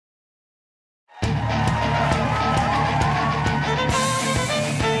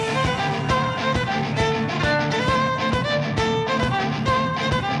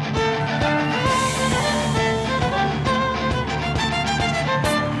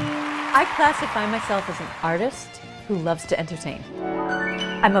I classify myself as an artist who loves to entertain.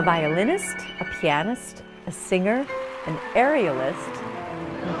 I'm a violinist, a pianist, a singer, an aerialist,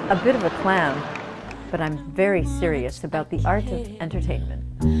 a bit of a clown, but I'm very serious about the art of entertainment.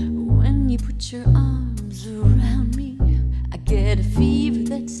 When you put your arms around me, I get a fever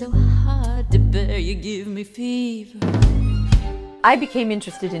that's so hard to bear. You give me fever. I became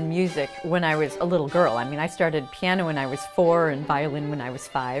interested in music when I was a little girl. I mean, I started piano when I was 4 and violin when I was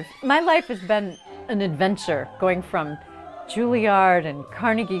 5. My life has been an adventure, going from Juilliard and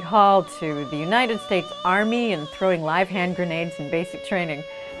Carnegie Hall to the United States Army and throwing live hand grenades in basic training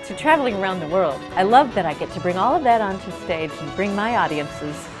to traveling around the world. I love that I get to bring all of that onto stage and bring my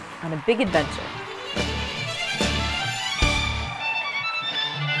audiences on a big adventure.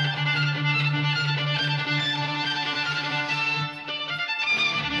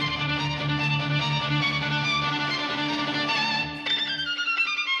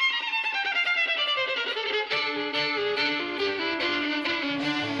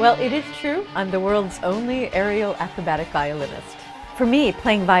 Well, it is true. I'm the world's only aerial acrobatic violinist. For me,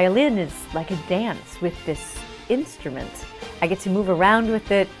 playing violin is like a dance with this instrument. I get to move around with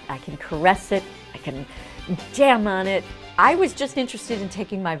it, I can caress it, I can jam on it. I was just interested in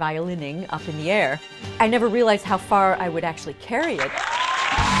taking my violining up in the air. I never realized how far I would actually carry it.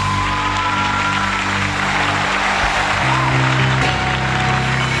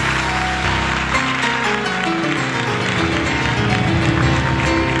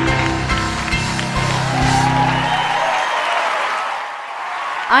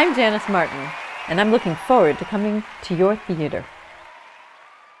 I'm Janice Martin, and I'm looking forward to coming to your theater.